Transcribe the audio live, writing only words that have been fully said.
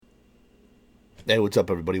Hey, what's up,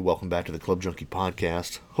 everybody? Welcome back to the Club Junkie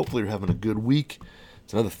podcast. Hopefully, you're having a good week.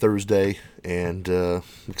 It's another Thursday, and I'm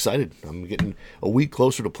excited. I'm getting a week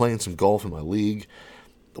closer to playing some golf in my league.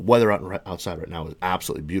 The weather outside right now is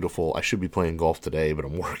absolutely beautiful. I should be playing golf today, but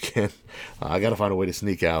I'm working. I got to find a way to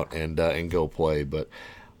sneak out and go play, but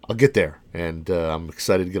I'll get there. And I'm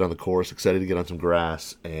excited to get on the course, excited to get on some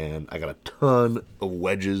grass, and I got a ton of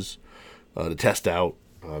wedges to test out.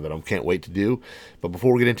 That I can't wait to do. But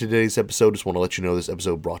before we get into today's episode, just want to let you know this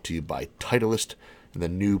episode brought to you by Titleist and the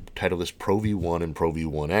new Titleist Pro V1 and Pro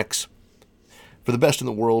V1X. For the best in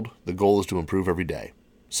the world, the goal is to improve every day.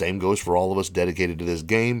 Same goes for all of us dedicated to this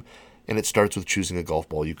game, and it starts with choosing a golf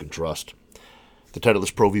ball you can trust. The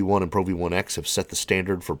Titleist Pro V1 and Pro V1X have set the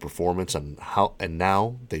standard for performance, and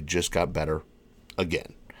now they just got better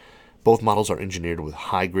again. Both models are engineered with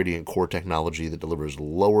high gradient core technology that delivers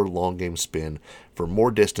lower long game spin for more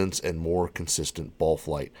distance and more consistent ball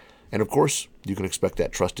flight. And of course, you can expect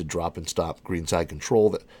that trusted drop and stop greenside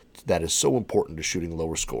control that is so important to shooting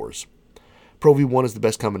lower scores. Pro V1 is the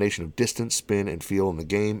best combination of distance, spin, and feel in the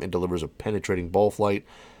game and delivers a penetrating ball flight,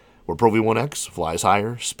 where Pro V1X flies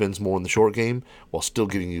higher, spins more in the short game, while still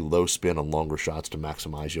giving you low spin on longer shots to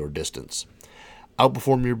maximize your distance.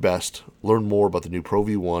 Outperform your best. Learn more about the new Pro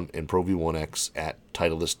V1 and Pro V1X at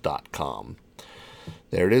Titleist.com.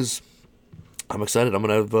 There it is. I'm excited. I'm going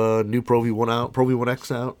to have a new Pro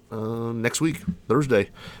V1X out next week, Thursday.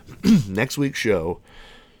 Next week's show,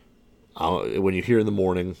 when you hear in the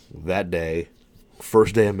morning, that day,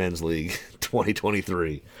 first day of Men's League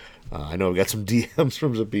 2023. I know I've got some DMs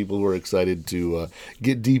from some people who are excited to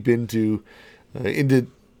get deep into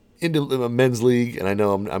Men's League, and I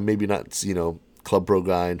know I'm maybe not, Club Pro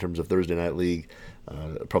guy in terms of Thursday Night League.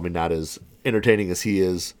 Probably not as entertaining as he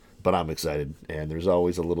is, but I'm excited. And there's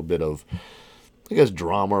always a little bit of, I guess,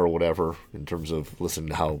 drama or whatever in terms of listening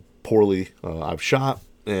to how poorly I've shot,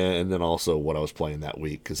 and then also what I was playing that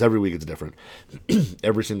week. Because every week it's different.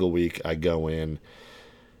 Every single week I go in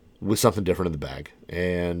with something different in the bag.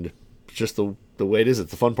 And it's just the way it is. It's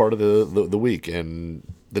the fun part of the week.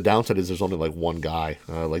 And the downside is there's only like one guy,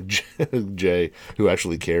 like Jay, who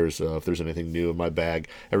actually cares if there's anything new in my bag.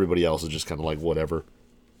 Everybody else is just kind of like whatever.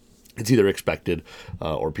 It's either expected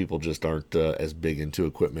or people just aren't as big into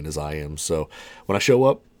equipment as I am. So when I show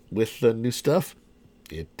up with new stuff,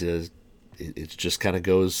 it just kind of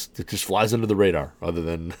goes, it just flies under the radar other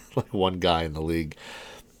than like one guy in the league.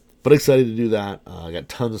 But excited to do that. I got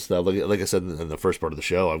tons of stuff. Like I said in the first part of the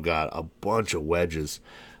show, I've got a bunch of wedges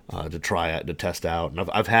to try out, to test out. And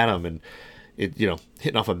I've had them, and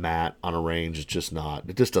hitting off a mat on a range is just not,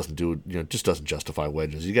 it just doesn't do, just doesn't justify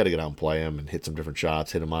wedges. You got to get out and play them and hit some different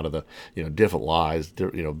shots, hit them out of the, different lies,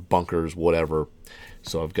 bunkers, whatever.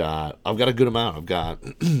 So I've got a good amount. I've got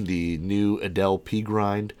the new Adele P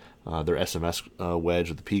grind, their SMS wedge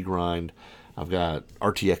with the P grind. I've got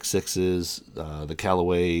RTX 6s, the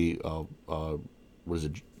Callaway,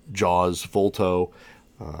 Jaws full toe.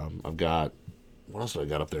 I've got, what else do I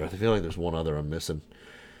got up there? I feel like there's one other I'm missing.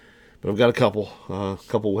 But I've got a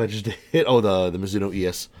couple wedges to hit. Oh, the Mizuno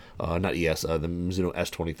ES, not ES, the Mizuno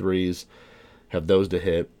S23s. Have those to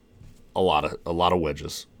hit. A lot of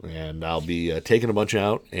wedges. And I'll be taking a bunch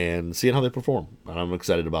out and seeing how they perform. And I'm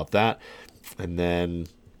excited about that. And then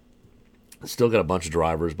still got a bunch of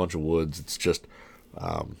drivers, a bunch of woods. It's just,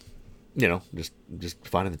 just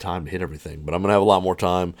finding the time to hit everything. But I'm gonna have a lot more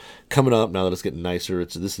time coming up now that it's getting nicer.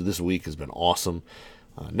 This week has been awesome.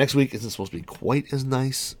 Next week isn't supposed to be quite as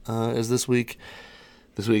nice as this week.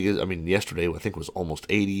 This week is, yesterday I think was almost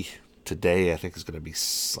 80. Today I think is going to be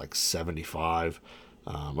like 75.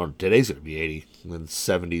 Or today's going to be 80, and then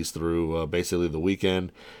 70s through basically the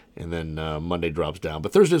weekend, and then Monday drops down.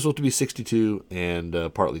 But Thursday's supposed to be 62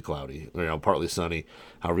 and partly cloudy, partly sunny,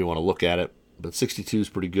 however you want to look at it. But 62 is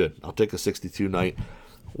pretty good. I'll take a 62 night,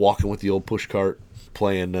 walking with the old push cart,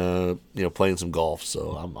 playing some golf.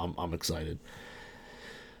 So I'm excited.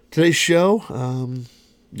 Today's show,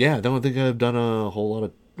 I don't think I've done a whole lot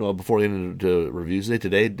of. Well, before I get into reviews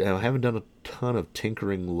today, I haven't done a ton of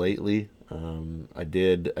tinkering lately. I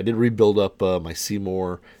did rebuild up my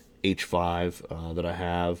Seymour H5 that I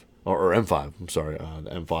have, or M5. I'm sorry,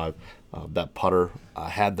 the M5. That putter, I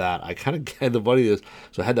had that. I kind of had the funny is,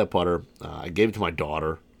 so I had that putter. I gave it to my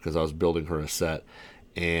daughter because I was building her a set,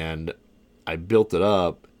 and I built it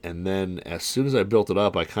up. And then as soon as I built it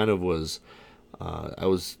up, I kind of was, I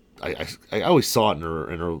always saw it in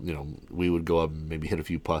her, we would go up and maybe hit a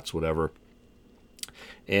few putts, whatever.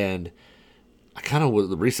 And I kind of was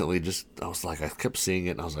recently I was like, I kept seeing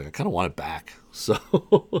it and I was like, I kind of want it back. So,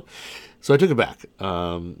 so I took it back.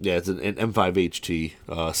 Yeah, it's an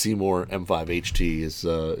M5HT, Seymour M5HT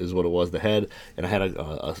is what it was, the head. And I had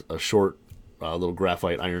a short little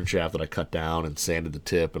graphite iron shaft that I cut down and sanded the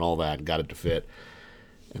tip and all that and got it to fit.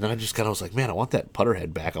 And then I just kind of was like, man, I want that putter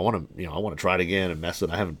head back. I want to try it again and mess it.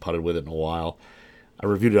 I haven't putted with it in a while. I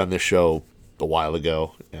reviewed it on this show a while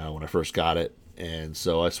ago when I first got it. And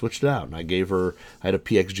so I switched it out, and I had a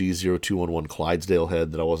PXG 0211 Clydesdale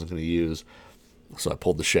head that I wasn't going to use. So I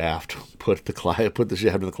pulled the shaft, put the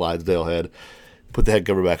shaft in the Clydesdale head, put the head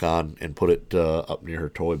cover back on, and put it up near her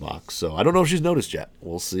toy box. So I don't know if she's noticed yet.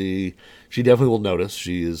 We'll see. She definitely will notice.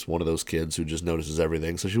 She is one of those kids who just notices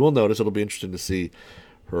everything. So she will notice. It'll be interesting to see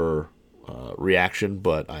her reaction.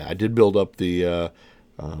 But I did build up the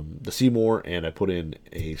Seymour, and I put in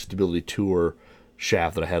a Stability Tour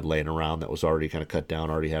shaft that I had laying around that was already kind of cut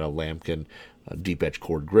down, already had a lambkin deep edge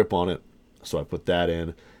cord grip on it. So I put that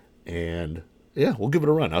in, and yeah, we'll give it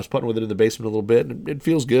a run. I was putting with it in the basement a little bit, and it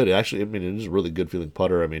feels good. It is a really good feeling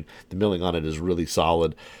putter. I mean, the milling on it is really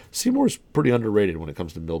solid. Seymour's pretty underrated when it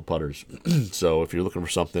comes to milled putters. So if you're looking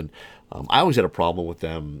for something, I always had a problem with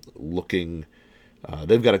them looking.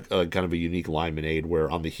 They've got a kind of a unique limonade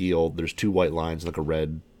where on the heel there's two white lines, like a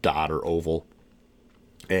red dot or oval.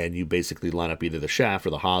 And you basically line up either the shaft or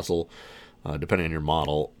the hosel, depending on your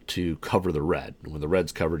model, to cover the red. When the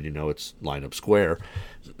red's covered, it's lined up square.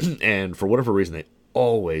 And for whatever reason, they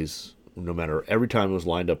always, every time it was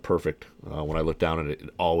lined up perfect, when I looked down at it, it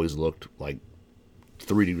always looked like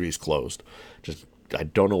 3 degrees closed. I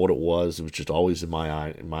don't know what it was. It was just always in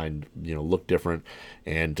my mind, looked different.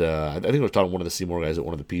 And I think I was talking to one of the Seymour guys at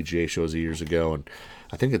one of the PGA shows years ago, and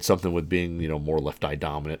I think it's something with being, more left eye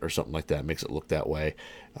dominant or something like that makes it look that way.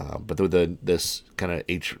 But this kind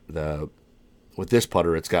of with this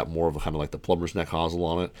putter, it's got more of a kind of like the plumber's neck hosel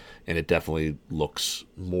on it, and it definitely looks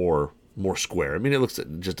more square. I mean, it looks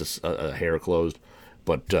just a hair closed,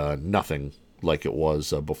 but nothing like it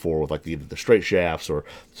was before with like either the straight shafts or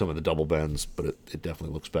some of the double bends, but it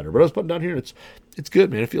definitely looks better. But I was putting down here, and it's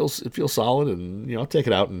good, man. It feels solid, and I'll take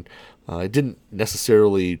it out. And it didn't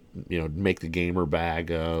necessarily make the gamer bag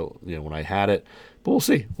when I had it, but we'll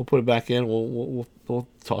see. We'll put it back in. We'll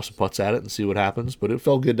toss some putts at it and see what happens. But it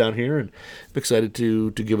felt good down here, and I'm excited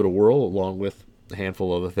to give it a whirl along with a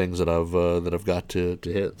handful of other things that I've got to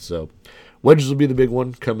hit. So. Wedges will be the big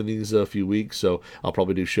one coming these few weeks, so I'll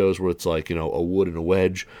probably do shows where it's like, a wood and a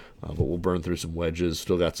wedge, but we'll burn through some wedges,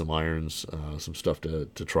 still got some irons, some stuff to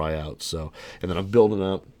try out. So, and then I'm building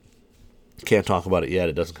up, can't talk about it yet,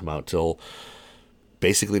 it doesn't come out till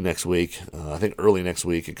basically next week. I think early next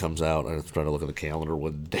week it comes out. I'm trying to look at the calendar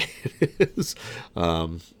what day it is.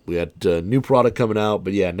 We had new product coming out,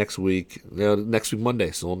 but yeah, next week Monday,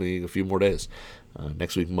 so only a few more days.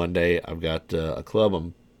 Next week Monday, I've got a club.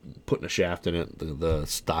 I'm putting a shaft in it. The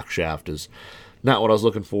stock shaft is not what I was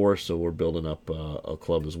looking for, so we're building up a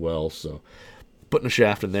club as well. So putting a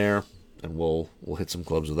shaft in there, and we'll hit some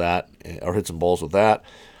clubs with that, or hit some balls with that.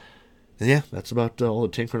 And yeah, that's about all the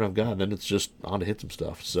tinkering I've got. And then it's just on to hit some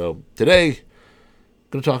stuff. So today, I'm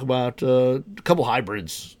going to talk about a couple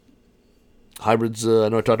hybrids. I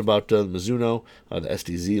know I talked about the Mizuno, the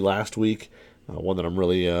SDZ last week, one that I'm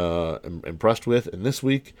really impressed with. And this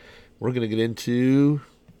week, we're going to get into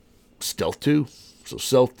Stealth 2. So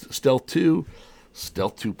Stealth 2,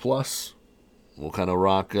 Stealth 2 Plus. We'll kind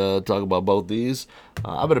of talk about both these.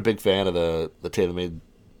 I've been a big fan of the TaylorMade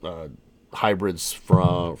hybrids for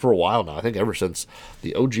a while now. I think ever since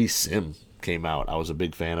the OG Sim came out, I was a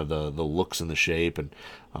big fan of the looks and the shape, and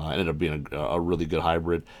ended up being a really good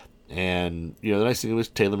hybrid. And the nice thing is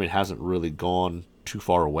TaylorMade hasn't really gone too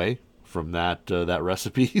far away from that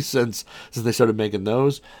recipe since they started making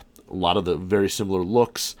those. A lot of the very similar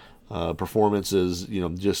looks. Performances,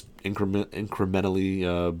 just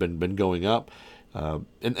incrementally been going up, and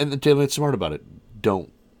the TaylorMade's smart about it. Don't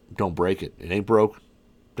break it. It ain't broke.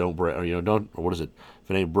 Don't break. Or what is it?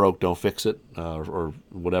 If it ain't broke, don't fix it, or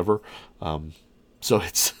whatever. So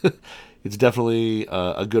it's it's definitely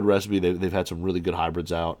a good recipe. They've had some really good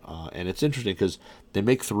hybrids out, and it's interesting because they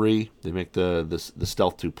make three. They make the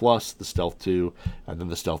Stealth 2 Plus, the Stealth 2, and then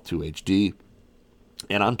the Stealth 2 HD.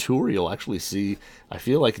 And on tour, you'll actually see, I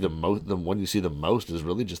feel like the one you see the most is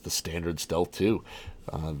really just the standard Stealth 2.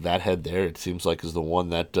 That head there, it seems like, is the one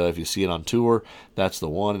that, if you see it on tour, that's the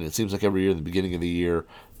one. And it seems like every year, in the beginning of the year,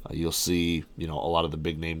 you'll see, a lot of the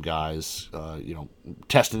big name guys,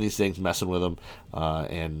 testing these things, messing with them,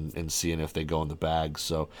 and seeing if they go in the bag.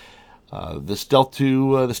 So the Stealth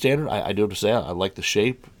 2, the standard, I do have to say, I like the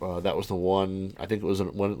shape. That was the one, I think it was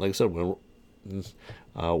one, like I said,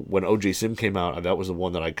 When OJ Sim came out, that was the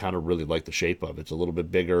one that I kind of really liked the shape of. It's a little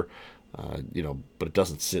bit bigger, but it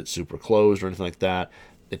doesn't sit super closed or anything like that.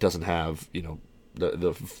 It doesn't have,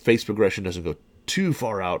 the face progression doesn't go too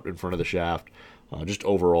far out in front of the shaft. Just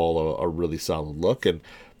overall a really solid look. And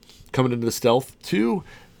coming into the Stealth 2,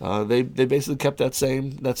 they basically kept that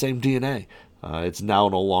same DNA. It's now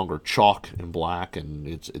no longer chalk and black, and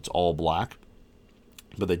it's all black.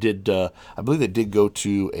 But they did, I believe they did go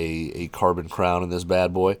to a carbon crown in this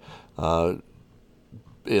bad boy. At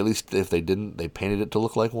least if they didn't, they painted it to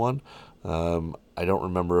look like one. I don't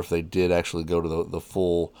remember if they did actually go to the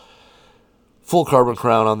full carbon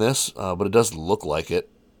crown on this, but it does look like it,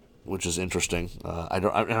 which is interesting. I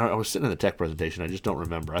was sitting in the tech presentation. I just don't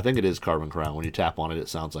remember. I think it is carbon crown. When you tap on it, it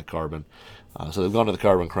sounds like carbon. So they've gone to the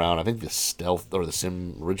carbon crown. I think the Stealth or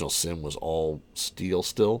the original Sim was all steel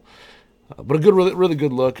still. But a good, really, really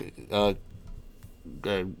good look.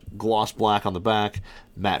 Gloss black on the back,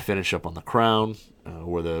 matte finish up on the crown,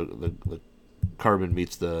 where the carbon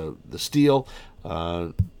meets the steel.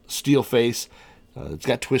 Steel face. It's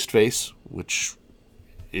got twist face, which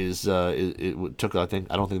it took, I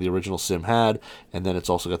don't think the original Sim had, and then it's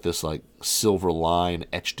also got this like silver line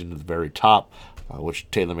etched into the very top, which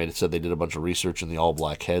TaylorMade had said they did a bunch of research in the all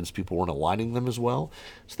black heads. People weren't aligning them as well,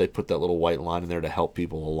 so they put that little white line in there to help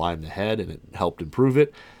people align the head, and it helped improve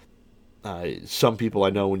it. Some people I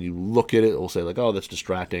know, when you look at it, will say like, "Oh, that's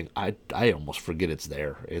distracting." I almost forget it's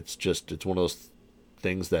there. It's one of those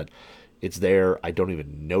things that it's there. I don't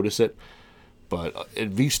even notice it. But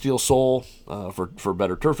V-Steel sole for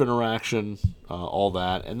better turf interaction, all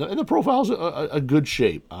that, and the profile's a good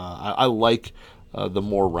shape. I like the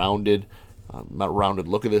more rounded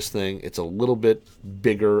look of this thing. It's a little bit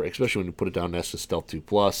bigger, especially when you put it down next to Stealth 2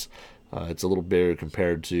 Plus. It's a little bigger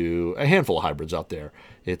compared to a handful of hybrids out there.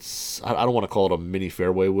 I don't want to call it a mini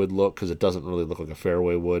fairway wood look, because it doesn't really look like a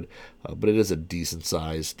fairway wood, but it is a decent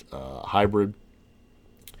sized hybrid.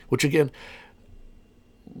 Which again,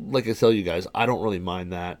 like I tell you guys, I don't really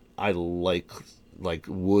mind that. I like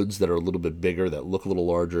woods that are a little bit bigger, that look a little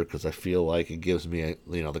larger, because I feel like it gives me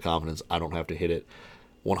the confidence. I don't have to hit it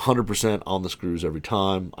 100% on the screws every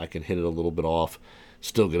time. I can hit it a little bit off,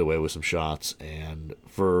 still get away with some shots. And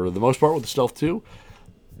for the most part with the Stealth 2,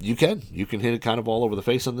 you can hit it kind of all over the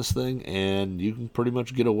face on this thing, and you can pretty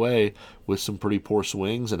much get away with some pretty poor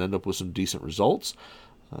swings and end up with some decent results.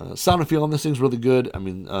 Sound and feel on this thing's really good. I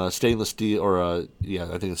mean, stainless steel, I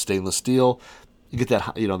think it's stainless steel. You get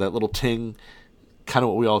that, that little ting, kind of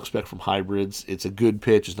what we all expect from hybrids. It's a good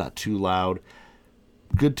pitch. It's not too loud.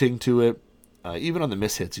 Good ting to it. Even on the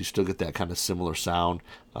mishits, you still get that kind of similar sound.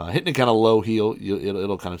 Hitting it kind of low heel,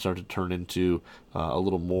 it'll kind of start to turn into a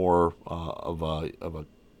little more of a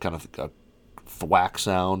kind of a thwack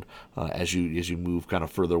sound as you move kind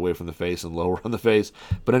of further away from the face and lower on the face.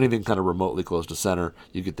 But anything kind of remotely close to center,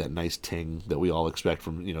 you get that nice ting that we all expect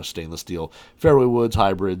from stainless steel fairway woods,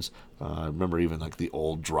 hybrids. I remember even like the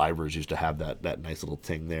old drivers used to have that nice little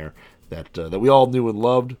ting there that we all knew and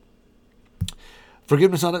loved.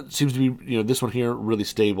 Forgiveness on it seems to be, this one here, really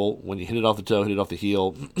stable. When you hit it off the toe, hit it off the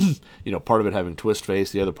heel, part of it having twist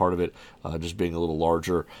face, the other part of it just being a little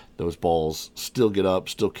larger. Those balls still get up,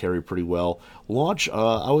 still carry pretty well. Launch,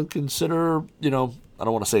 I would consider, I don't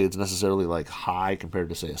want to say it's necessarily like high compared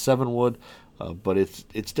to, say, a 7 wood, but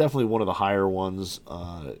it's definitely one of the higher ones,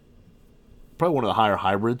 probably one of the higher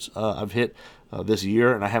hybrids I've hit this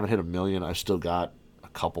year, and I haven't hit a million. I've still got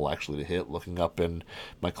couple actually to hit. Looking up in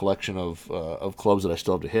my collection of clubs that I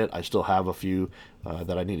still have to hit, I still have a few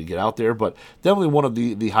that I need to get out there, but definitely one of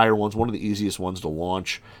the higher ones, one of the easiest ones to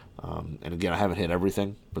launch. And again, I haven't hit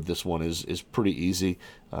everything, but this one is pretty easy.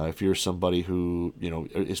 If you're somebody who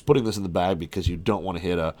is putting this in the bag because you don't want to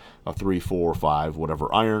hit a 3, 4, 5,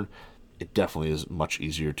 whatever iron, it definitely is much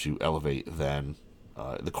easier to elevate than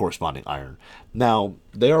the corresponding iron. Now,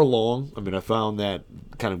 they are long. I mean, I found that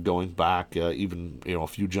kind of going back even a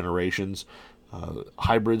few generations,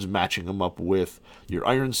 hybrids, matching them up with your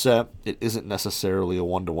iron set, it isn't necessarily a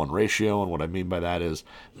 1-to-1 ratio. And what I mean by that is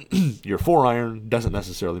your 4 iron doesn't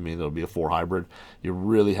necessarily mean it'll be a 4 hybrid. You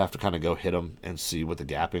really have to kind of go hit them and see what the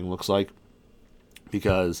gapping looks like,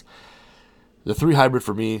 because the 3 hybrid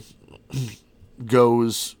for me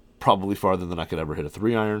goes probably farther than I could ever hit a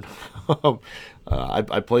 3 iron.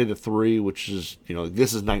 I play the 3, which is,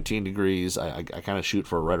 this is 19 degrees. I kind of shoot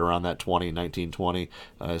for right around that 19, 20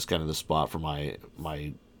 is kind of the spot for my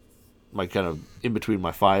kind of in between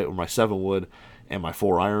my 5 or my 7 wood and my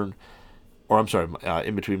 4 iron, or I'm sorry,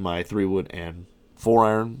 in between my 3 wood and 4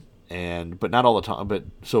 iron but not all the time. But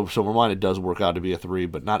so for mine, it does work out to be a 3,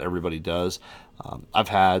 but not everybody does. I've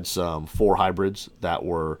had some 4 hybrids that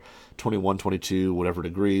were 21, 22, whatever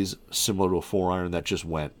degrees, similar to a 4-iron that just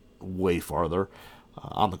went way farther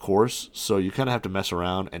on the course. So you kind of have to mess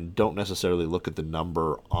around and don't necessarily look at the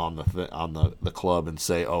number on the club and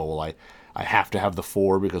say, oh, well, I have to have the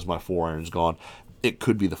 4 because my 4-iron's gone. It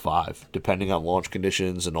could be the 5, depending on launch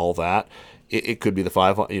conditions and all that. It could be the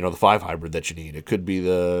 5, the 5 hybrid that you need. It could be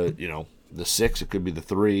the 6. It could be the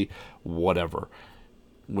 3, whatever.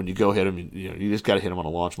 When you go hit them, you just got to hit them on a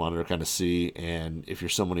launch monitor, kind of see. And if you're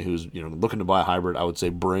somebody who's looking to buy a hybrid, I would say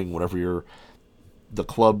bring whatever the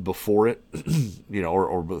club before it,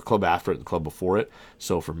 or the club after it, and the club before it.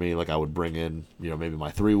 So for me, like I would bring in, maybe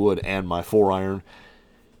my 3-wood and my 4-iron,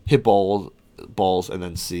 hit balls, and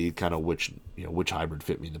then see kind of which hybrid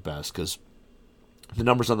fit me the best. Because the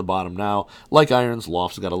numbers on the bottom now, like irons,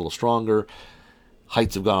 lofts have got a little stronger,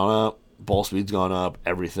 heights have gone up, ball speed's gone up,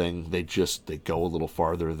 everything. They go a little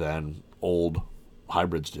farther than old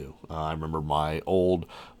hybrids do. I remember my old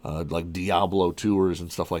like Diablo tours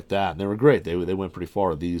and stuff like that, and they were great. They went pretty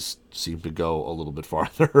far. These seem to go a little bit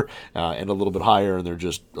farther and a little bit higher, and they're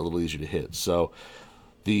just a little easier to hit. So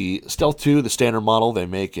the Stealth 2, the standard model, they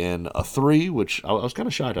make in a 3, which I was kind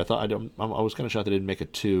of shocked. I was kind of shocked they didn't make a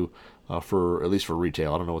 2 for at least for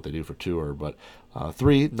retail. I don't know what they do for tour, but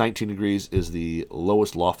 3, 19 degrees is the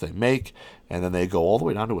lowest loft they make, and then they go all the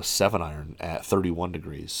way down to a 7-iron at 31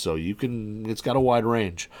 degrees. So it's got a wide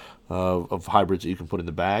range of hybrids that you can put in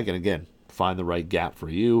the bag, and again, find the right gap for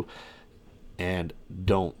you. And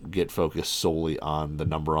don't get focused solely on the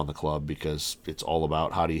number on the club, because it's all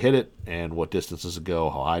about how do you hit it and what distance does it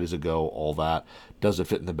go, how high does it go, all that. Does it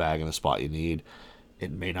fit in the bag in the spot you need?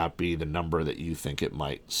 It may not be the number that you think it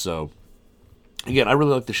might. So, again, I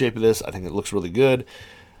really like the shape of this. I think it looks really good.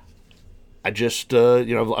 I just,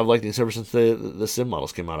 I've liked these ever since the Sim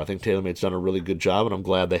models came out. I think TaylorMade's done a really good job, and I'm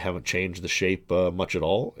glad they haven't changed the shape much at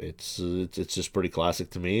all. It's just pretty classic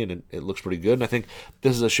to me, and it looks pretty good. And I think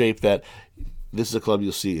this is a shape that this is a club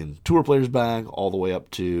you'll see in tour players' bag all the way up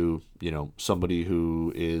to somebody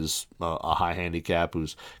who is a high handicap,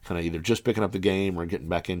 who's kind of either just picking up the game or getting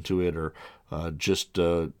back into it, or just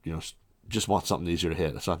wants something easier to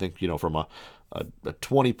hit. So I think from a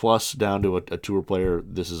 20 plus down to a tour player,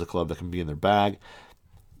 this is a club that can be in their bag.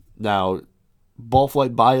 Now, ball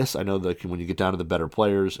flight bias, I know that when you get down to the better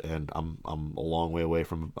players, and I'm a long way away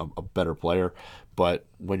from a better player, but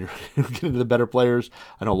when you're getting to the better players,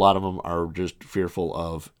 I know a lot of them are just fearful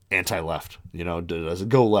of anti-left. Does it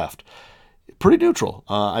go left? Pretty neutral.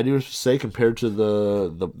 I do say compared to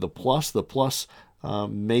the plus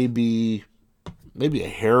maybe a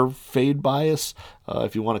hair fade bias,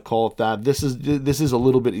 if you want to call it that. This is a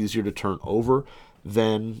little bit easier to turn over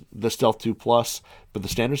than the Stealth 2 Plus, but the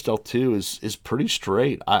standard Stealth 2 is pretty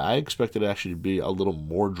straight. I expected it actually to be a little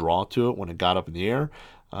more draw to it when it got up in the air.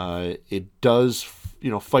 It does,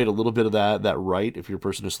 fight a little bit of that right. If you're a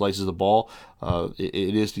person who slices the ball,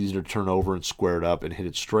 it is easier to turn over and square it up and hit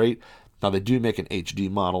it straight. Now, they do make an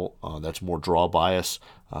HD model that's more draw bias.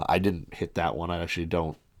 I didn't hit that one. I actually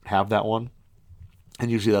don't have that one. And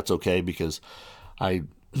usually that's okay, because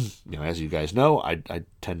as you guys know, I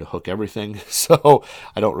tend to hook everything, so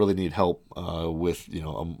I don't really need help with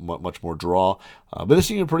a much more draw. But this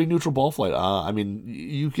is a pretty neutral ball flight.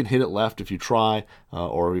 You can hit it left if you try,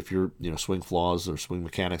 or if your swing flaws or swing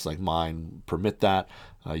mechanics like mine permit that,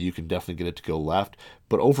 you can definitely get it to go left.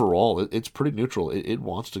 But overall, it's pretty neutral. It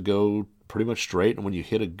wants to go pretty much straight, and when you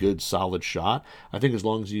hit a good solid shot, I think as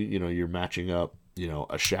long as you're matching up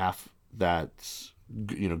a shaft that's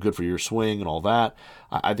good for your swing and all that,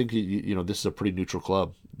 I think this is a pretty neutral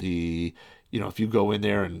club. If you go in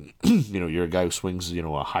there and you're a guy who swings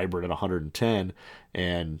a hybrid at 110,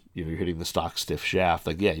 and you're hitting the stock stiff shaft,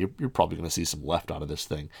 you're probably going to see some left out of this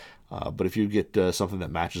thing. But if you get something that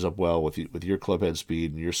matches up well with your club head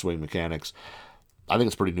speed and your swing mechanics, I think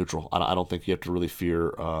it's pretty neutral. I don't think you have to really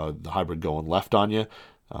fear the hybrid going left on you,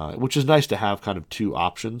 which is nice to have kind of two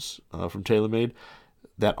options from TaylorMade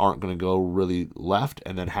that aren't going to go really left,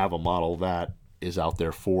 and then have a model that is out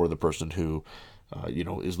there for the person who,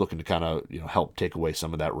 is looking to kind of, help take away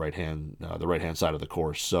some of that the right hand side of the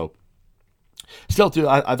course. So still, too,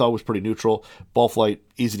 I thought was pretty neutral. Ball flight,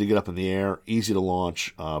 easy to get up in the air, easy to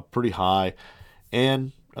launch, pretty high,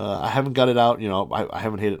 and I haven't got it out. I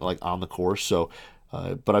haven't hit it like on the course. So,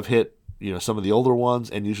 but I've hit some of the older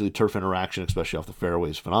ones, and usually turf interaction, especially off the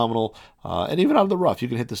fairway, is phenomenal. And even out of the rough, you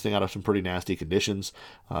can hit this thing out of some pretty nasty conditions.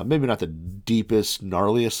 Maybe not the deepest,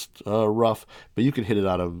 gnarliest rough, but you can hit it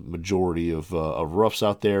out of majority of roughs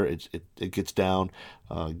out there. It gets down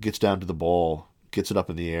to the ball gets it up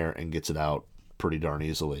in the air and gets it out pretty darn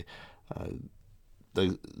easily.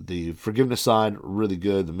 The forgiveness side, really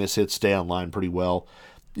good. The miss hits stay on line pretty well.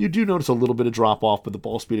 You do notice a little bit of drop off, but the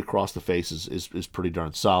ball speed across the face is pretty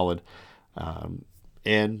darn solid.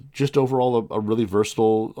 And just overall a really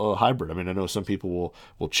versatile hybrid. I mean, I know some people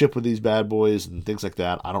will chip with these bad boys and things like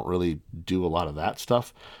that. I don't really do a lot of that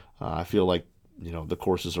stuff. I feel like, the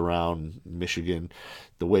courses around Michigan,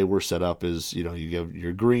 the way we're set up is, you get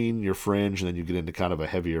your green, your fringe, and then you get into kind of a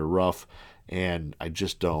heavier rough. And I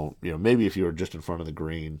just don't, maybe if you were just in front of the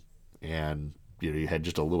green and, you had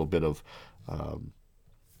just a little bit of,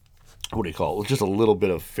 just a little bit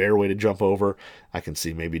of fairway to jump over, I can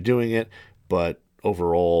see maybe doing it. But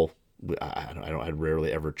overall, I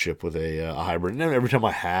rarely ever chip with a hybrid. And every time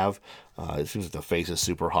I have, it seems like the face is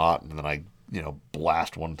super hot, and then I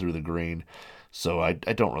blast one through the green. So I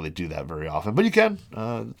don't really do that very often, but you can.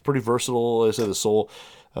 It's pretty versatile. As I say, the sole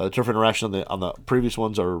turf interaction on the previous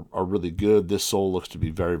ones are really good. This sole looks to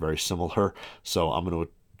be very, very similar. So I'm going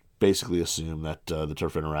to basically assume that the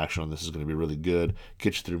turf interaction on this is going to be really good.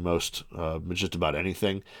 Get you through just about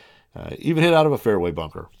anything. Even hit out of a fairway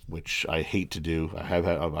bunker, which I hate to do.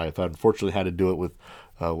 I've unfortunately had to do it with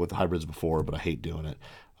the hybrids before, but I hate doing it.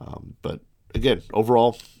 But again,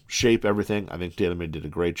 overall shape, everything, I think TaylorMade did a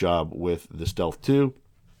great job with the Stealth 2.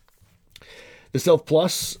 The Stealth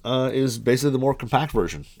Plus is basically the more compact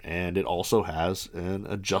version, and it also has an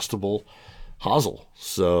adjustable hosel.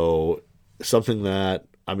 So something that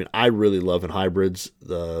I really love in hybrids,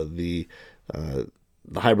 the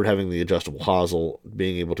hybrid having the adjustable hosel,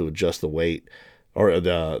 being able to adjust the weight or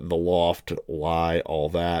the loft, lie, all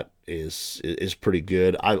that is pretty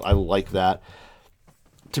good. I like that.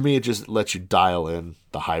 To me, it just lets you dial in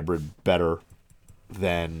the hybrid better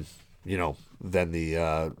than the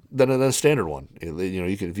standard one.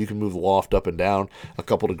 If you can move the loft up and down a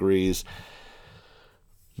couple degrees,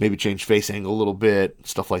 maybe change face angle a little bit,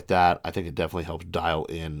 stuff like that. I think it definitely helps dial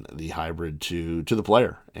in the hybrid to the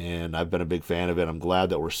player, and I've been a big fan of it. I'm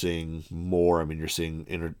glad that we're seeing more. You're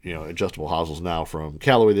seeing adjustable hosels now from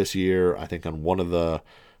Callaway this year. I think on one of the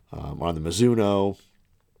Mizuno,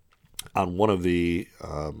 on one of the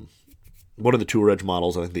Tour Edge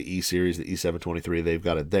models, I think the E series, the E723, they've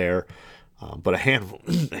got it there. But a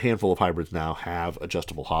handful of hybrids now have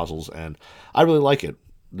adjustable hosels, and I really like it.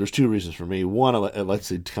 There's two reasons for me. One, it lets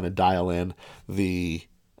you kind of dial in the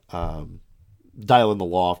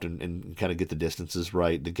loft and kind of get the distances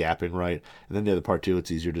right, the gapping right. And then the other part too, it's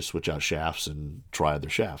easier to switch out shafts and try other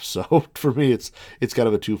shafts. So for me, it's kind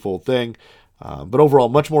of a twofold thing. But overall,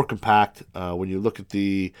 much more compact. When you look at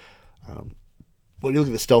the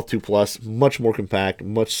Stealth 2 Plus, much more compact,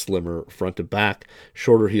 much slimmer front to back,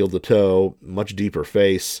 shorter heel to toe, much deeper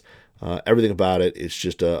face. Everything about it is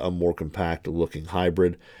just a more compact looking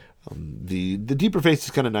hybrid. The deeper face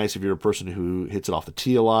is kind of nice if you're a person who hits it off the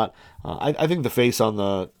tee a lot. I think the face on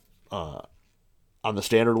the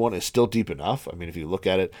standard one is still deep enough. If you look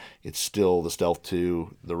at it, it's still the Stealth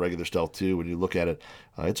 2, the regular Stealth 2. When you look at it,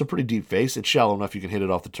 it's a pretty deep face. It's shallow enough you can hit it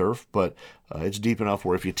off the turf, but it's deep enough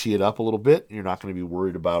where if you tee it up a little bit, you're not going to be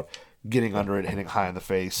worried about getting under it, hitting high in the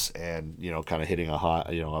face, and kind of hitting a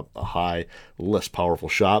high, less powerful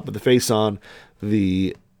shot. But the face on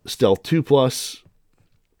the Stealth 2 Plus,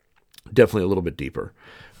 definitely a little bit deeper.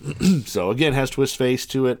 So again, has twist face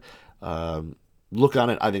to it. Look on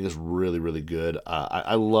it, I think, is really, really good.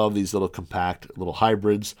 I love these little compact little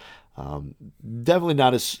hybrids. Definitely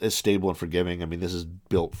not as stable and forgiving. This is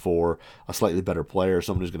built for a slightly better player,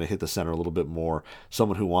 someone who's going to hit the center a little bit more,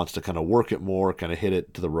 someone who wants to kind of work it more, kind of hit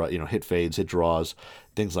it to the right, hit fades, hit draws,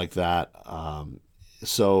 things like that.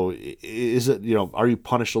 So is it, are you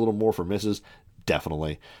punished a little more for misses?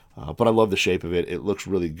 Definitely. But I love the shape of it. It looks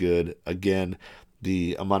really good. Again,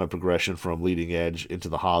 the amount of progression from leading edge into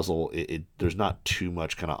the hosel, there's not too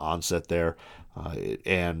much kind of onset there.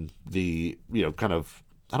 And the, kind of,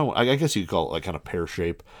 I guess you could call it like kind of pear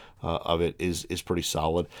shape of it is pretty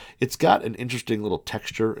solid. It's got an interesting little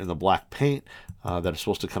texture in the black paint that is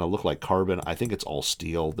supposed to kind of look like carbon. I think it's all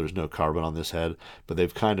steel. There's no carbon on this head, but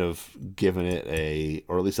they've kind of given it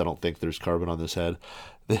or at least I don't think there's carbon on this head,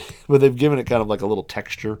 but they've given it kind of like a little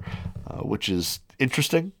texture, which is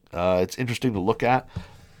interesting. It's interesting to look at.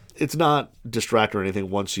 It's not distract or anything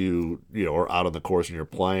once you are out on the course and you're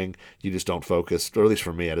playing. You just don't focus, or at least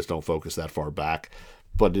for me, I just don't focus that far back.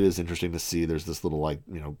 But it is interesting to see there's this little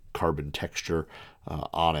carbon texture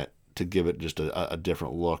on it to give it just a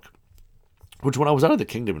different look. Which when I was out of the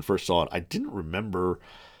Kingdom and first saw it, I didn't remember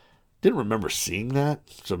Didn't remember seeing that,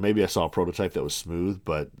 so maybe I saw a prototype that was smooth,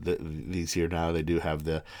 but these here now, they do have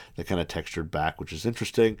the kind of textured back, which is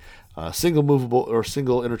interesting. Single movable or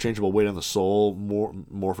single interchangeable weight on the sole,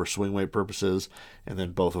 more for swing weight purposes, and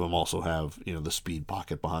then both of them also have the speed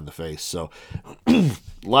pocket behind the face. So a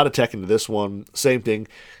lot of tech into this one. Same thing,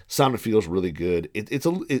 sound and feels really good.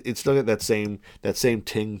 It's still got that same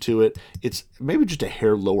ting to it. It's maybe just a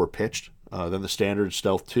hair lower pitched than the standard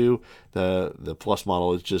Stealth 2. The Plus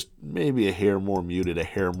model is just maybe a hair more muted, a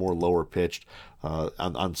hair more lower pitched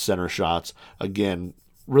on center shots. Again,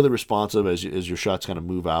 really responsive as your shots kind of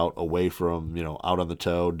move out, away from, out on the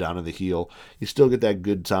toe, down in the heel. You still get that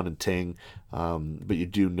good sound and ting, but you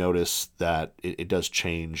do notice that it does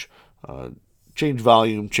change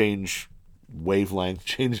volume, change wavelength,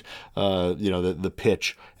 change the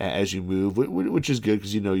pitch as you move, which is good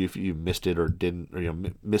because if you missed it or didn't, or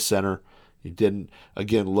miss center, you didn't.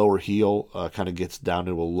 Again, lower heel kind of gets down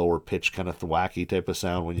to a lower pitch, kind of thwacky type of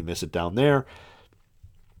sound when you miss it down there.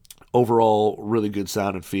 Overall, really good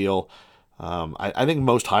sound and feel. I think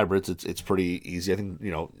most hybrids, it's pretty easy. I think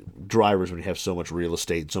drivers, when you have so much real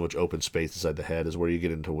estate and so much open space inside the head, is where you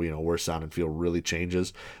get into where sound and feel really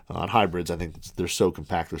changes. On hybrids, I think they're so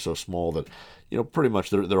compact, they're so small that pretty much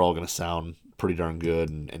they're all going to sound pretty darn good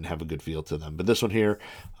and have a good feel to them. But this one here,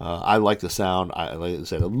 I like the sound. Like I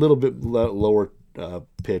said, a little bit lower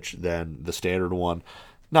pitch than the standard one,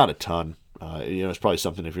 not a ton. It's probably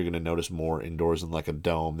something if you're going to notice more indoors in like a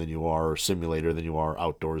dome than you are, or simulator than you are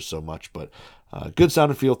outdoors so much. But good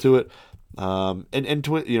sound and feel to it.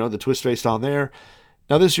 The twist face on there.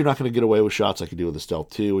 Now this, you're not going to get away with shots like you do with the Stealth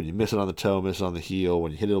 2. When you miss it on the toe, miss it on the heel,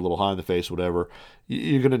 when you hit it a little high in the face, whatever,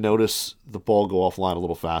 you're going to notice the ball go offline a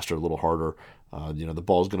little faster, a little harder. The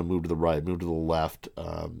ball's going to move to the right, move to the left.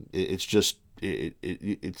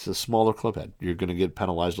 It's a smaller club head. You're going to get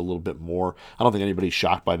penalized a little bit more. I don't think anybody's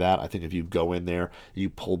shocked by that. I think if you go in there, you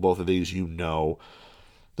pull both of these, the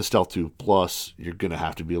Stealth 2 Plus, you're going to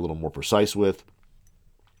have to be a little more precise with.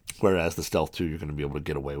 Whereas the Stealth 2, you're going to be able to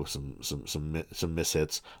get away with some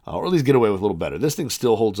mishits, or at least get away with a little better. This thing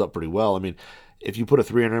still holds up pretty well. I mean, if you put a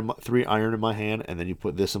 3-iron in my hand, and then you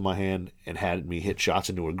put this in my hand and had me hit shots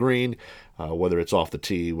into a green, whether it's off the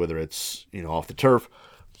tee, whether it's off the turf,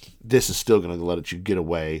 this is still going to let you get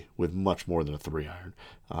away with much more than a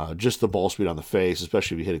 3-iron. Just the ball speed on the face,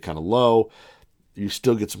 especially if you hit it kind of low, you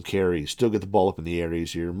still get some carry, you still get the ball up in the air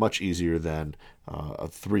easier, much easier than a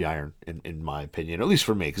 3-iron, in my opinion, at least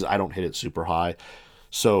for me, because I don't hit it super high.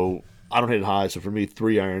 So I don't hit it high, so for me,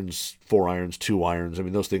 3-irons, 4-irons, 2-irons, I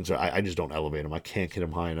mean, those things, I just don't elevate them. I can't hit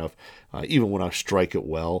them high enough. Even when I strike it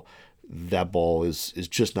well, that ball is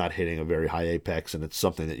just not hitting a very high apex, and it's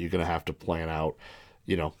something that you're going to have to plan out.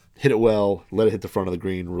 Hit it well, let it hit the front of the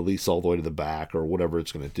green, release all the way to the back, or whatever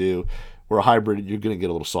it's going to do. Where a hybrid, you're going to get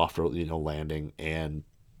a little softer, landing, and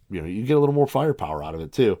you get a little more firepower out of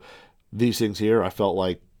it too. These things here, I felt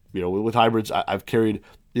like, with hybrids, I've carried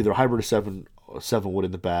either a hybrid or 7 wood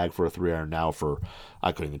in the bag for a 3-iron now for,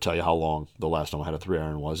 I couldn't even tell you how long the last time I had a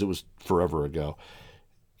 3-iron was. It was forever ago.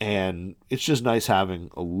 And it's just nice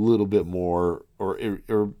having a little bit more, or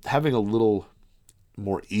having a little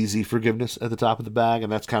more easy forgiveness at the top of the bag,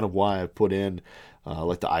 and that's kind of why I put in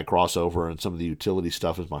like the eye crossover and some of the utility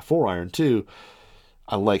stuff as my 4-iron too.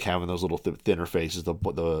 I like having those little thinner faces, the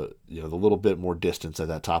little bit more distance at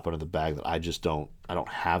that top end of the bag that I don't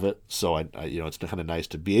have it. So I it's kind of nice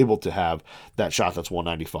to be able to have that shot that's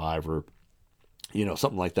 195 or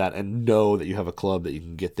something like that, and know that you have a club that you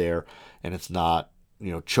can get there, and it's not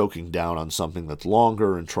choking down on something that's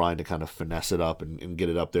longer and trying to kind of finesse it up and get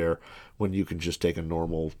it up there, when you can just take a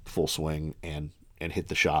normal full swing and hit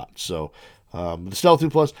the shot. So the Stealth 2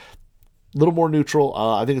 Plus, a little more neutral.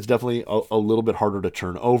 I think it's definitely a little bit harder to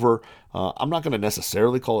turn over. I'm not going to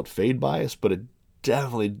necessarily call it fade bias, but it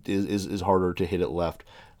definitely is harder to hit it left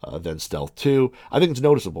than Stealth 2. I think it's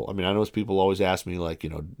noticeable. I mean, I know people always ask me, like,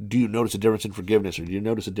 do you notice a difference in forgiveness, or do you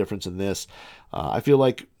notice a difference in this? I feel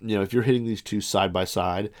like, if you're hitting these two side by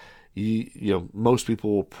side, most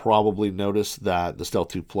people will probably notice that the Stealth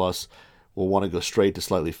 2 Plus will want to go straight to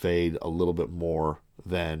slightly fade a little bit more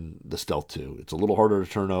than the Stealth 2. It's a little harder to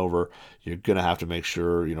turn over. You're going to have to make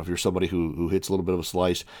sure, if you're somebody who hits a little bit of a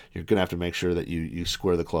slice, you're going to have to make sure that you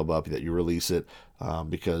square the club up, that you release it,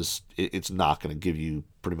 because it's not going to give you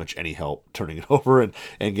pretty much any help turning it over and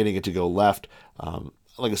getting it to go left.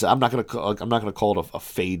 Like I said, I'm not going to call it a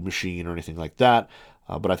fade machine or anything like that.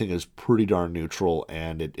 But I think it's pretty darn neutral,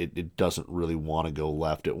 and it doesn't really want to go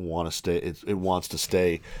left. It wants to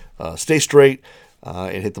stay straight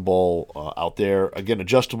and hit the ball out there. Again,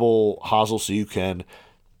 adjustable hosel, so you can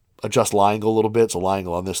adjust lie angle a little bit. So lie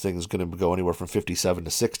angle on this thing is going to go anywhere from 57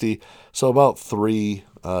 to 60. So about 3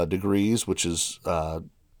 degrees, which is a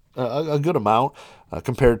good amount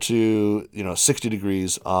compared to 60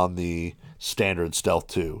 degrees on the standard Stealth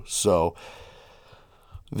 2. So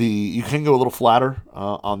you can go a little flatter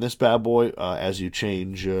on this bad boy as you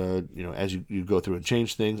change, as you go through and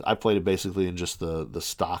change things. I played it basically in just the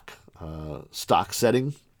stock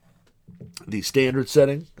setting, the standard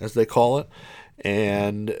setting as they call it,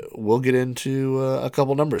 and we'll get into a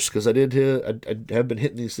couple numbers because I have been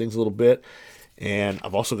hitting these things a little bit, and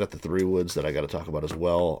I've also got the 3 woods that I got to talk about as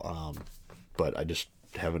well, but I just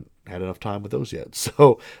haven't had enough time with those yet.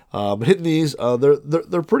 So hitting these,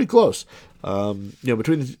 they're pretty close.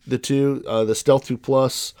 Between the two, the Stealth 2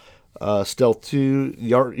 Plus, Stealth 2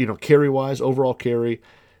 yard, carry wise, overall carry.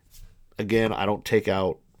 Again, I don't take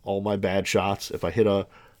out all my bad shots. If I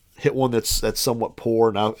hit one that's somewhat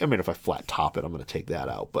poor, now I mean if I flat top it, I'm going to take that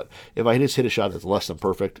out. But if I just hit a shot that's less than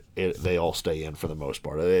perfect, they all stay in for the most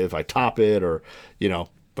part. If I top it or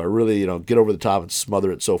if I really, get over the top and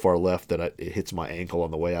smother it so far left that it hits my ankle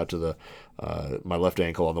on the way out to my left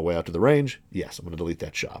ankle on the way out to the range, yes, I'm going to delete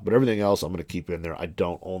that shot. But everything else, I'm going to keep in there. I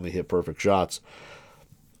don't only hit perfect shots,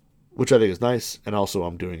 which I think is nice. And also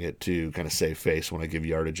I'm doing it to kind of save face when I give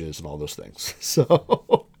yardages and all those things.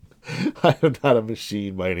 So I am not a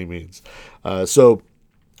machine by any means. So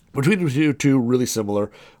between the two, really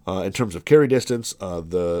similar in terms of carry distance.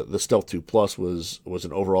 The Stealth 2 Plus was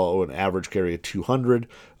an average carry of 200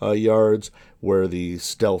 yards, where the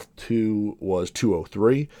Stealth 2 was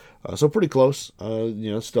 203. So pretty close.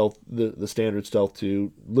 Stealth the standard Stealth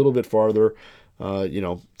 2 a little bit farther.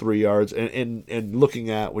 3 yards. And looking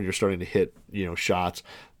at when you're starting to hit shots,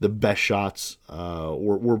 the best shots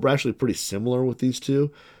were actually pretty similar with these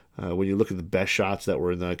two. When you look at the best shots that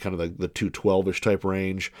were in the kind of the 212-ish type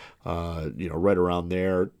range, right around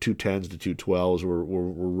there, 210s to 212s were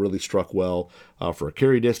really struck well for a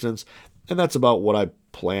carry distance, and that's about what I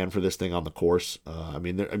plan for this thing on the course. I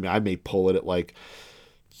may pull it at like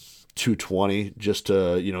 220 just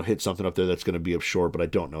to hit something up there that's going to be up short, but I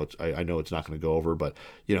don't know. I know it's not going to go over, but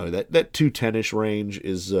that 210-ish range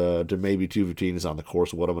is to maybe 215 is on the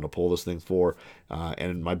course of what I'm going to pull this thing for.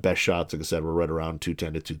 And my best shots, like I said, were right around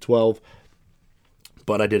 210 to 212.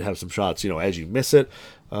 But I did have some shots, as you miss it,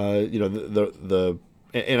 and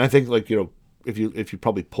I think if you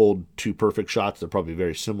probably pulled 2 perfect shots, they're probably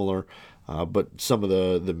very similar. But some of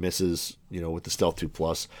the misses, with the Stealth 2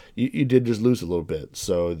 Plus, you did just lose a little bit.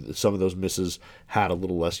 So some of those misses had a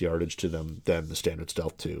little less yardage to them than the standard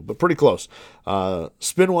Stealth 2, but pretty close.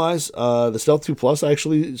 Spin-wise, the Stealth 2 Plus, I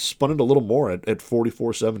actually spun it a little more at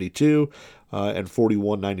 44.72 and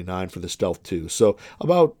 41.99 for the Stealth 2. So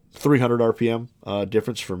about 300 RPM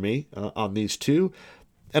difference for me on these two.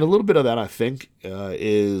 And a little bit of that, I think,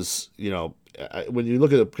 is, when you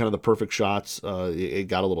look at kind of the perfect shots, it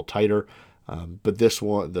got a little tighter. But this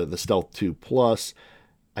one, the Stealth 2 Plus,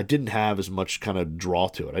 I didn't have as much kind of draw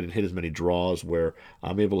to it. I didn't hit as many draws where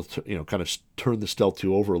I'm able to, kind of turn the Stealth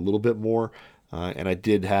 2 over a little bit more. And I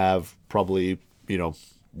did have probably, 1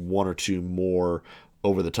 or 2 more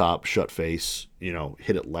over-the-top shut face,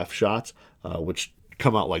 hit it left shots, which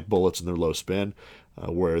come out like bullets in their low spin,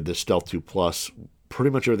 where the Stealth 2 Plus, pretty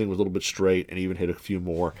much everything was a little bit straight, and even hit a few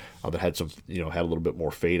more that had some, had a little bit more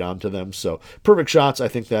fade onto them. So perfect shots, I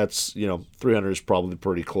think that's, 300 is probably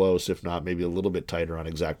pretty close, if not maybe a little bit tighter on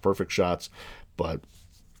exact perfect shots. But,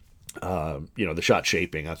 the shot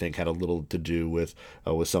shaping, I think, had a little to do with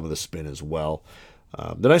some of the spin as well.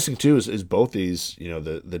 The nice thing, too, is both these,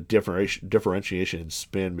 the differentiation in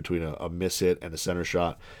spin between a miss hit and a center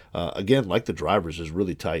shot, again, like the drivers, is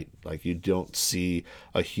really tight. Like, you don't see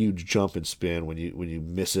a huge jump in spin when you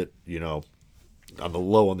miss it, on the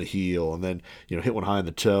low on the heel, and then, hit one high on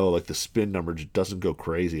the toe. Like, the spin number just doesn't go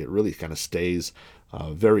crazy. It really kind of stays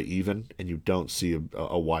very even, and you don't see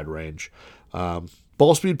a wide range.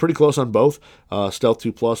 Ball speed, pretty close on both. Stealth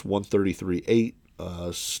 2 Plus, 133.8.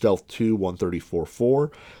 Stealth 2,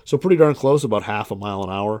 134.4. So pretty darn close, about half a mile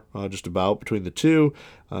an hour, just about, between the two.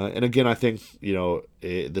 And again, I think,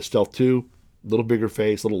 the Stealth 2, a little bigger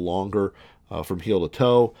face, a little longer from heel to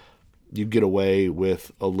toe. You get away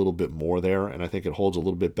with a little bit more there, and I think it holds a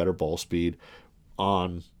little bit better ball speed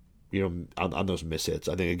on those miss hits.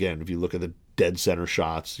 I think, again, if you look at the dead center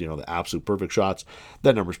shots, the absolute perfect shots,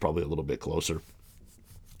 that number's probably a little bit closer.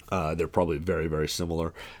 They're probably very, very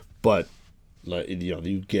similar, but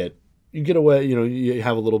you get away, you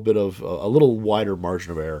have a little bit of a little wider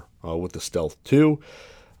margin of error with the Stealth 2.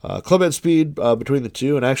 Club head speed between the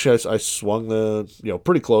two, and actually I swung the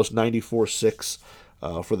pretty close, 94.6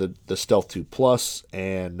 for the Stealth 2 Plus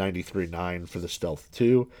and 93.9 for the Stealth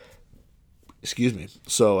 2. Excuse me.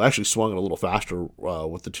 So I actually swung it a little faster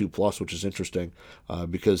with the 2 Plus, which is interesting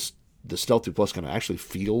because the Stealth 2 Plus kind of actually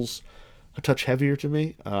feels a touch heavier to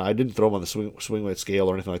me. I didn't throw them on the swing weight scale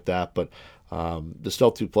or anything like that, but the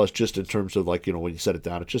Stealth 2 Plus, just in terms of like, when you set it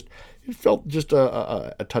down, it felt just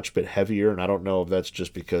a touch bit heavier, and I don't know if that's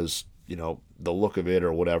just because the look of it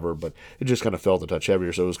or whatever, but it just kind of felt a touch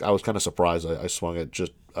heavier. So I was kind of surprised. I swung it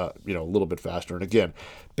just a little bit faster, and again,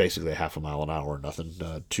 basically a half a mile an hour, nothing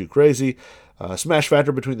too crazy. Smash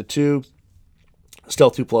factor between the two: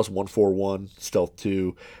 Stealth 2 Plus 141, Stealth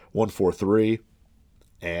 2 143,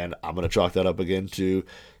 and I'm going to chalk that up again to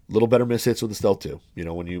a little better miss hits with the Stealth 2.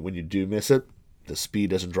 When you do miss it, the speed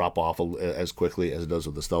doesn't drop off as quickly as it does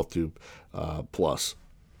with the Stealth 2 Plus.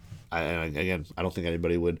 And again, I don't think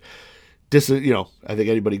anybody would I think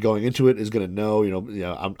anybody going into it is going to know,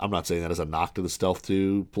 I'm not saying that as a knock to the Stealth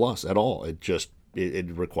 2 Plus at all.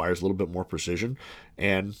 It requires a little bit more precision,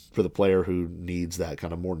 and for the player who needs that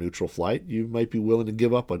kind of more neutral flight, you might be willing to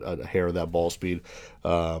give up a hair of that ball speed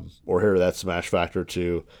or hair of that smash factor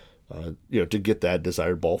to get that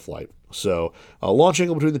desired ball flight. So launch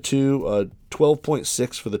angle between the two,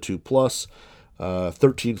 12.6 for the 2 Plus,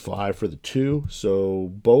 13.5 for the 2.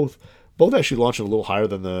 So both actually launching a little higher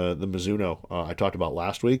than the Mizuno I talked about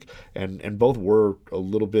last week, and both were a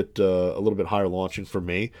little bit higher launching for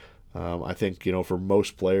me. I think for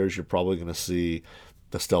most players, you're probably going to see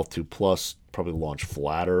the Stealth 2 Plus probably launch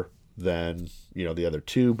flatter than the other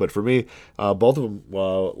two, but for me, both of them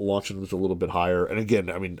launching was a little bit higher. And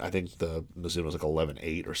again, I think the Mizuno was like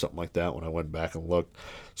 11.8 or something like that when I went back and looked.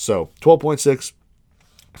 So 12.6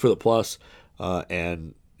 for the Plus,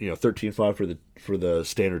 and 13.5 for the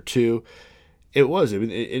standard 2. It was. I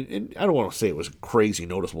don't want to say it was a crazy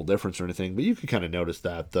noticeable difference or anything, but you could kind of notice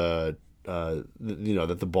that that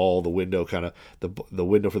the ball, the window the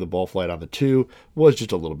window for the ball flight on the 2 was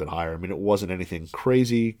just a little bit higher. It wasn't anything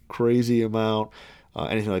crazy amount,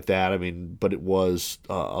 anything like that. But it was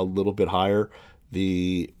a little bit higher.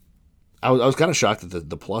 I was kind of shocked that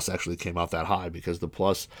the Plus actually came out that high, because the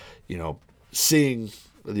Plus, seeing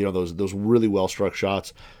those really well struck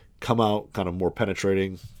shots come out kind of more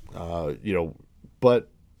penetrating, but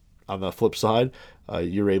on the flip side,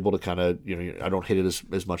 you're able to kind of, I don't hit it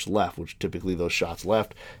as much left, which typically those shots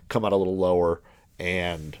left come out a little lower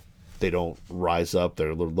and they don't rise up.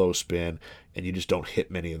 They're a little low spin, and you just don't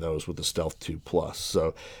hit many of those with the Stealth 2 Plus.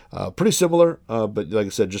 So pretty similar, but like I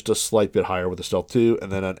said, just a slight bit higher with the Stealth 2,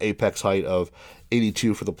 and then an apex height of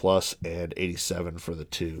 82 for the Plus and 87 for the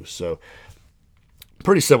 2. So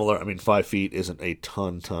pretty similar. 5 feet isn't a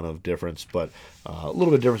ton of difference, but a little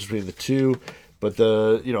bit of difference between the two. But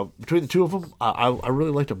between the two of them, I really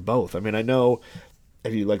liked them both. I know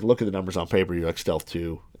if you look at the numbers on paper, you're like Stealth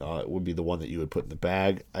 2 would be the one that you would put in the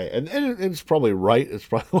bag. And it's probably right. It's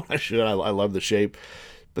probably what I should. I love the shape,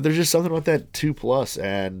 but there's just something about that 2 Plus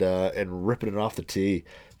and ripping it off the tee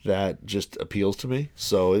that just appeals to me.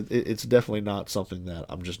 So it's definitely not something that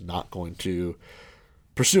I'm just not going to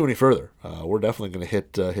pursue any further. We're definitely going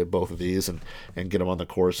to hit both of these and get them on the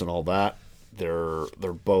course and all that. They're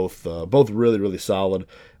both really solid.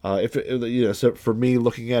 So for me,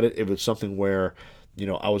 looking at it, if it's something where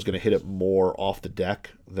I was going to hit it more off the deck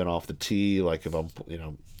than off the tee, like if I'm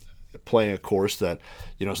playing a course that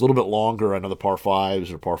is a little bit longer, another par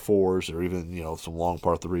 5s or par 4s or even some long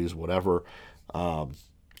par 3s, whatever,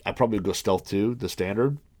 I'd probably go Stealth 2, the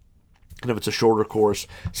standard. And if it's a shorter course,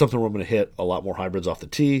 something where I'm going to hit a lot more hybrids off the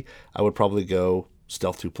tee, I would probably go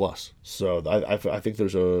Stealth 2 Plus. So I think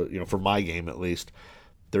there's for my game at least,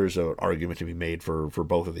 there's an argument to be made for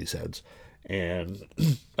both of these heads. And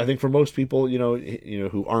I think for most people,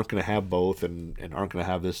 who aren't going to have both and aren't going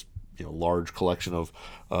to have this large collection of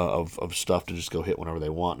stuff to just go hit whenever they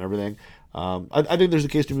want and everything, I think there's a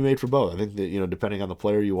case to be made for both. I think that depending on the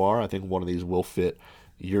player you are, I think one of these will fit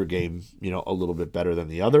your game a little bit better than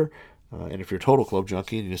the other. And if you're a total club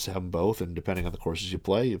junkie and you just have them both, and depending on the courses you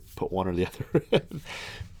play, you put one or the other.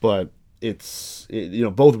 But it's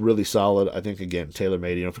both really solid. I think, again,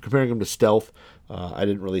 TaylorMade. If you're comparing them to Stealth, I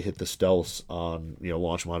didn't really hit the Stealths on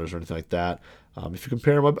launch monitors or anything like that. If you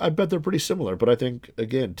compare them, I bet they're pretty similar. But I think,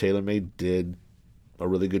 again, TaylorMade did a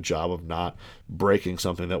really good job of not breaking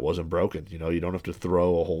something that wasn't broken. You don't have to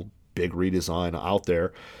throw a whole big redesign out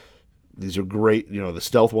there. These are great. The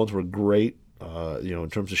Stealth ones were great. In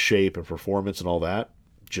terms of shape and performance and all that,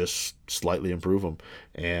 just slightly improve them.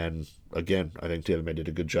 And again, I think TaylorMade did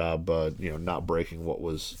a good job, not breaking what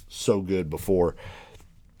was so good before.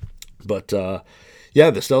 But the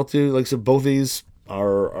Stealth 2, like I said, both these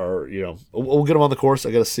are we'll get them on the course.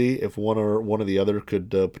 I got to see if one or the other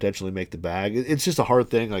could potentially make the bag. It's just a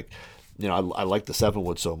hard thing. Like, I like the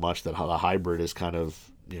 7-wood so much that the hybrid is kind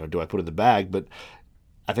of, do I put it in the bag? But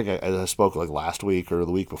I think as I spoke like last week or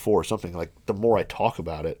the week before or something, like the more I talk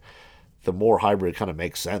about it, the more hybrid kind of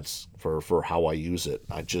makes sense for how I use it.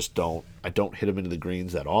 I don't hit them into the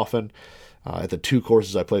greens that often. At the 2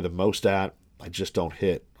 courses I play the most at, I just don't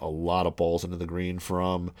hit a lot of balls into the green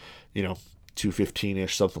from,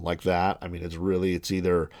 215-ish, something like that. I mean, it's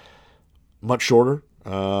either much shorter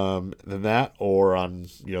than that, or on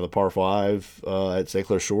the par 5 at St.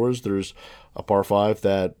 Clair Shores, there's a par 5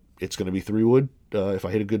 that it's going to be 3-wood. If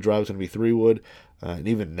I hit a good drive, it's going to be 3-wood. And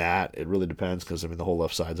even that, it really depends because, the whole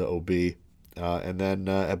left side's a OB. And then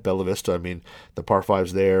at Bella Vista, the par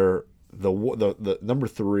 5's there. The number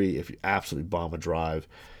 3, if you absolutely bomb a drive,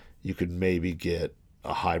 you could maybe get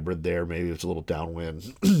a hybrid there. Maybe if it's a little downwind,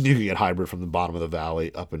 you can get hybrid from the bottom of the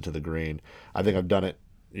valley up into the green. I think I've done it,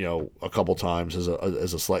 a couple times as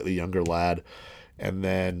a slightly younger lad. And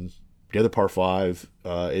then the other par 5,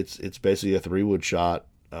 it's basically a 3-wood shot.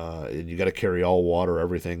 And you got to carry all water,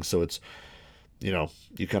 everything. So it's, you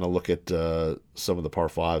kind of look at some of the par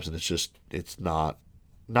 5s, and it's not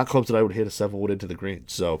clubs that I would hit a 7-wood into the green.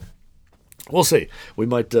 So we'll see. We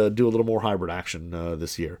might do a little more hybrid action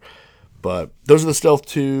this year. But those are the Stealth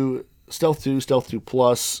 2, Stealth 2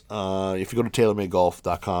 Plus. If you go to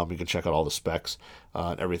TaylorMadeGolf.com, you can check out all the specs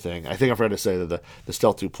and everything. I think I forgot to say that the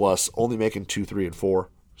Stealth 2 Plus only making 2, 3, and 4.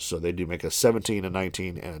 So they do make a 17, a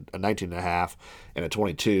 19, and a 19 and a half, and a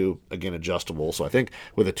 22, again, adjustable. So I think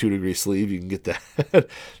with a 2-degree sleeve, you can get that.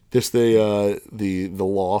 The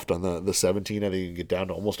loft on the 17, I think you can get down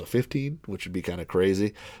to almost a 15, which would be kind of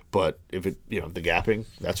crazy. But if it, the gapping,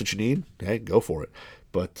 that's what you need, hey, go for it.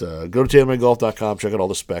 But go to TaylorMadeGolf.com, check out all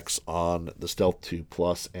the specs on the Stealth 2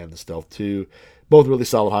 Plus and the Stealth 2. Both really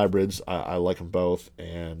solid hybrids. I like them both,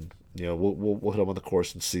 and we'll hit them on the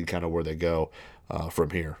course and see kind of where they go from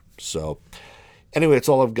here. So anyway, that's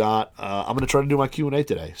all I've got. I'm going to try to do my Q&A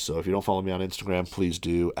today. So if you don't follow me on Instagram, please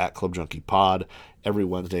do at Club Junkie Pod. Every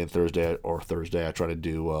Wednesday and Thursday I try to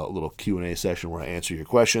do a little Q&A session where I answer your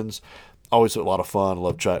questions. Always a lot of fun. I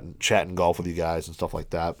love chatting golf with you guys and stuff like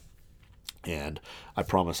that. And I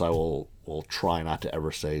promise I will try not to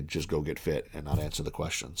ever say just go get fit and not answer the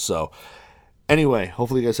questions. So anyway,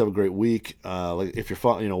 hopefully you guys have a great week. If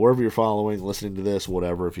you're wherever you're following, listening to this,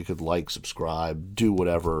 whatever, if you could subscribe, do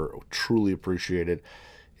whatever, truly appreciate it.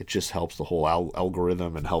 It just helps the whole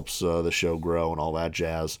algorithm and helps the show grow and all that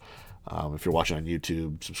jazz. If you're watching on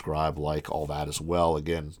YouTube, subscribe, all that as well.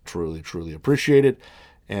 Again, truly, truly appreciate it.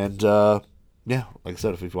 And like I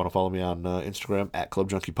said, if you want to follow me on Instagram at Club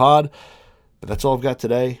Junkie Pod. But that's all I've got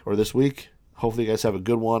today or this week. Hopefully you guys have a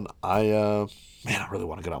good one. I really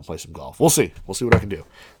want to get out and play some golf. We'll see. We'll see what I can do.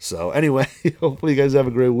 So anyway, hopefully you guys have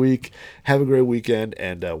a great week. Have a great weekend,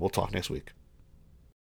 and we'll talk next week.